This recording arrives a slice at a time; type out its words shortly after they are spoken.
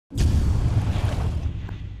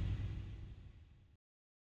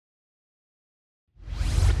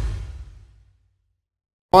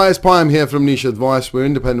Hi, it's Payam here from Niche Advice. We're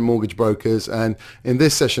independent mortgage brokers, and in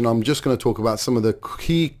this session I'm just going to talk about some of the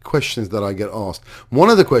key questions that I get asked. One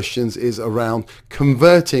of the questions is around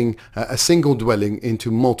converting a single dwelling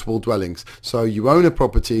into multiple dwellings. So you own a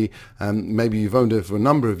property and maybe you've owned it for a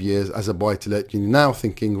number of years as a buy-to-let. You're now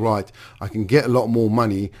thinking, right, I can get a lot more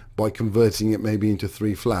money by converting it maybe into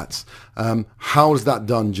 3 flats. How is that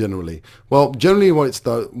done generally? Well, generally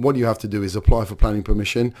what you have to do is apply for planning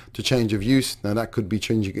permission to change of use. Now that could be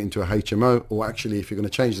changing it into a HMO, or actually if you're going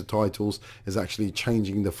to change the titles is actually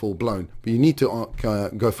changing the full blown, but you need to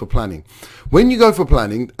go for planning. When you go for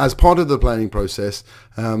planning, as part of the planning process,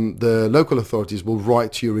 the local authorities will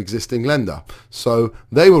write to your existing lender. So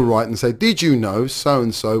they will write and say, did you know so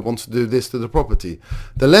and so wants to do this to the property?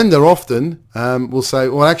 The lender often will say,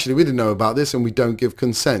 well, actually we didn't know about this and we don't give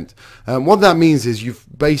consent. What that means is you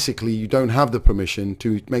don't have the permission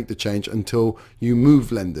to make the change until you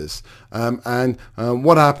move lenders.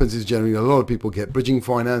 What happens is generally a lot of people get bridging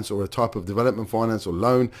finance or a type of development finance or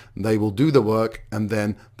loan. They will do the work and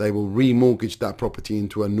then they will remortgage that property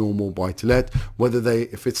into a normal buy-to-let.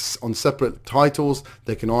 If it's on separate titles,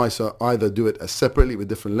 they can either do it separately with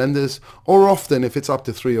different lenders, or often if it's up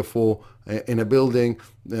to 3 or 4 in a building,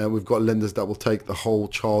 we've got lenders that will take the whole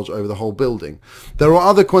charge over the whole building. There are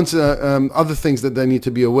other things that they need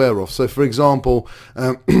to be aware of. So for example,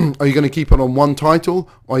 are you going to keep it on one title,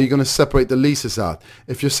 or are you going to separate the leases out?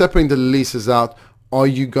 If you're separating the leases out, are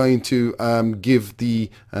you going to give the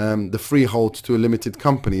freehold to a limited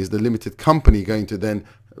company? Is the limited company going to then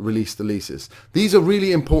release the leases? These are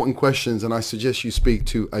really important questions, and I suggest you speak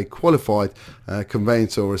to a qualified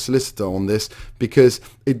conveyancer or a solicitor on this, because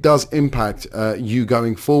it does impact you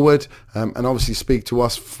going forward, and obviously speak to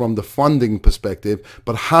us from the funding perspective.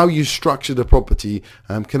 But how you structure the property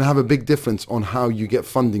can have a big difference on how you get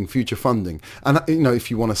funding, future funding, and if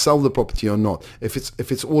you want to sell the property or not. If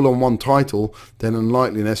it's all on one title, then in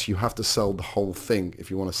likeliness you have to sell the whole thing if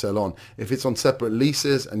you want to sell on. If it's on separate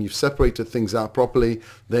leases and you've separated things out properly,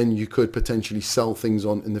 then you could potentially sell things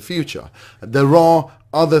on in the future. There are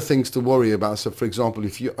other things to worry about. So for example,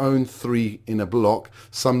 if you own 3 in a block,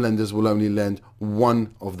 some lenders will only lend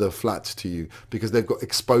 1 of the flats to you because they've got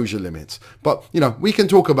exposure limits. But we can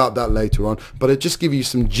talk about that later on, but it just gives you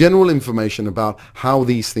some general information about how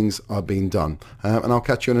these things are being done. And I'll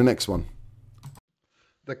catch you in the next one.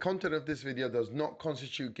 The content of this video does not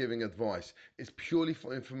constitute giving advice. It's purely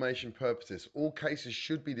for information purposes. All cases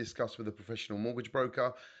should be discussed with a professional mortgage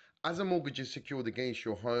broker. As a mortgage is secured against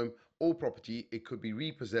your home or property, it could be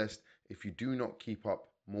repossessed if you do not keep up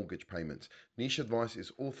mortgage payments. Niche Advice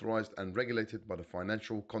is authorized and regulated by the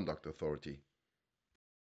Financial Conduct Authority.